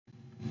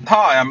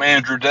Hi, I'm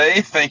Andrew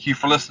Day. Thank you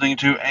for listening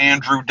to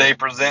Andrew Day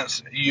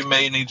Presents. You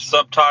may need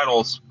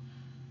subtitles.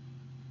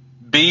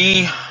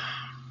 Be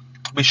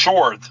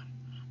sure.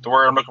 The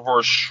word I'm looking for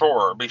is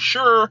sure. Be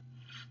sure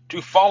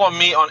to follow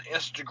me on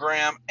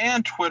Instagram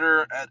and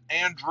Twitter at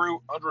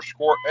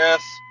Andrew_S_Day.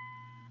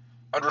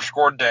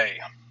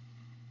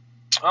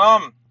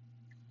 I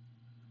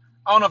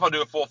don't know if I'll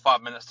do a full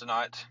 5 minutes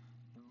tonight,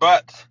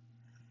 but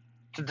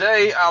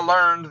today I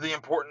learned the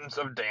importance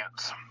of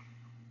dance.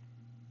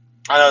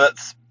 I know that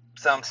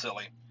sounds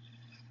silly,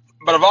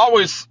 but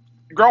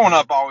growing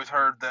up, I always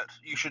heard that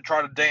you should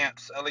try to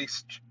dance at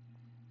least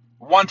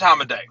one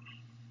time a day.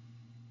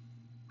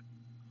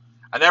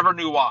 I never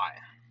knew why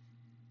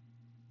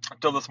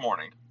until this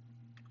morning.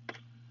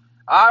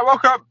 I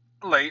woke up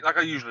late, like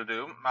I usually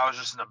do. I was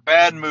just in a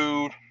bad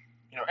mood.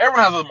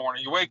 Everyone has a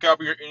morning. You wake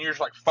up and you're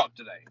just like, fuck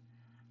today.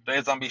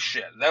 Today's gonna be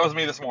shit. That was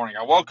me this morning.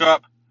 I woke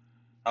up.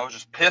 I was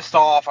just pissed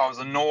off. I was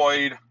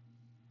annoyed.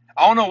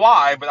 I don't know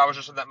why, but I was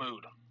just in that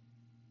mood.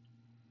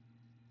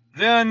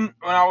 Then,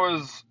 when I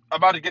was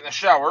about to get in the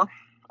shower,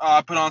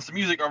 I put on some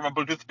music over my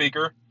Bluetooth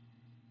speaker.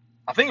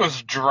 I think it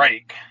was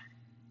Drake.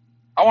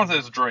 I want to say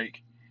it was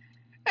Drake.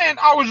 And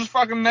I was just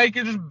fucking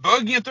naked, just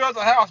boogieing throughout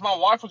the house. My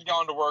wife was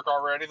gone to work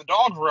already. The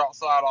dogs were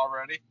outside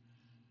already.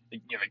 The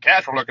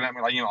cats were looking at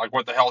me like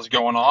what the hell's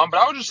going on? But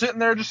I was just sitting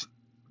there, just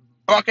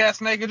buck-ass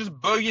naked, just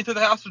boogieing through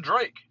the house to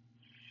Drake.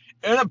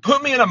 And it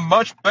put me in a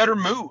much better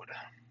mood.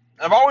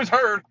 I've always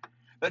heard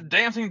that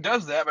dancing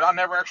does that, but I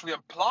never actually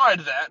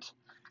applied that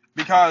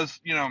because,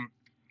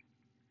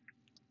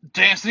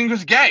 dancing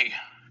was gay.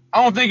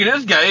 I don't think it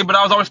is gay, but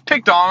I was always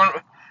picked on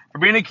for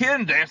being a kid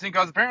and dancing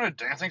because apparently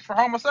dancing's for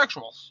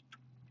homosexuals.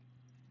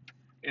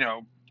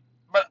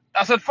 But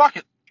I said, fuck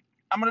it.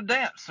 I'm going to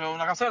dance. So,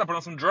 like I said, I put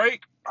on some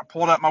Drake. I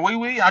pulled out my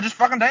wee-wee. I just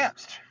fucking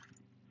danced.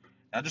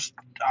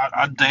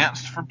 I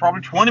danced for probably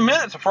 20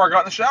 minutes before I got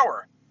in the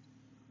shower.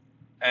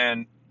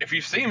 And if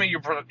you see me,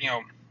 you're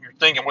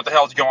thinking, what the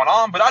hell's going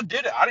on? But I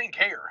did it. I didn't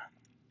care.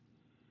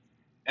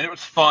 And it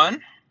was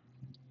fun.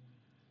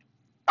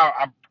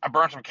 I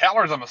burned some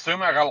calories, I'm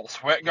assuming. I got a little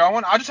sweat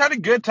going. I just had a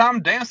good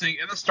time dancing,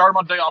 and it started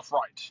my day off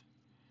right.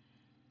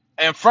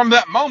 And from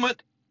that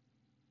moment,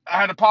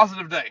 I had a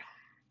positive day.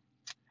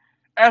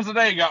 As the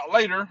day got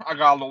later, I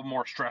got a little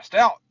more stressed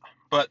out.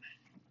 But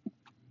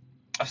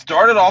I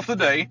started off the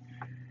day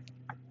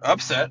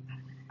upset.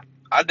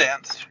 I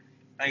danced,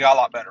 and it got a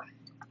lot better.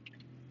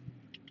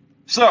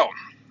 So,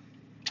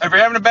 if you're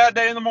having a bad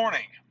day in the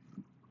morning,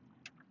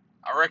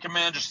 I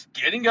recommend just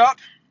getting up.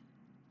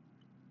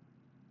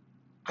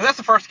 Because that's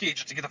the first key,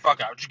 just to get the fuck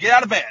out. Just get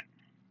out of bed.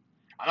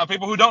 I know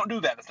people who don't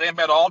do that. They stay in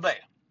bed all day.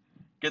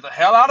 Get the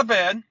hell out of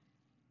bed.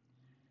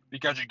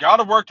 Because you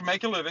gotta work to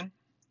make a living.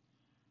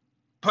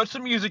 Put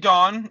some music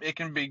on. It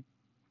can be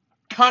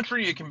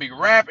country, it can be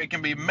rap, it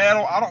can be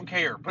metal. I don't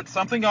care. Put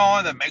something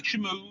on that makes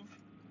you move.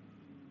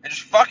 And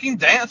just fucking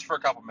dance for a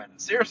couple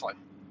minutes. Seriously.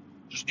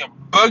 Just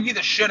boogie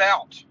the shit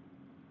out.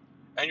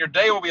 And your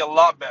day will be a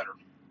lot better.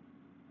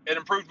 It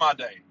improved my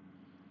day.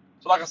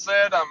 So like I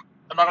said, I'm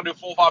not going to do a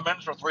full 5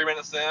 minutes or 3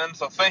 minutes in.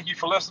 So thank you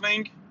for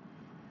listening.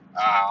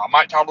 I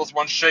might title this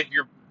one Shake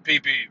Your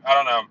Pee-Pee. I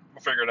don't know.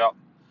 We'll figure it out.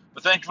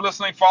 But thank you for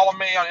listening. Follow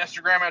me on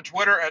Instagram and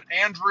Twitter at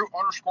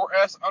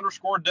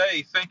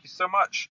Andrew_S_Day. Thank you so much.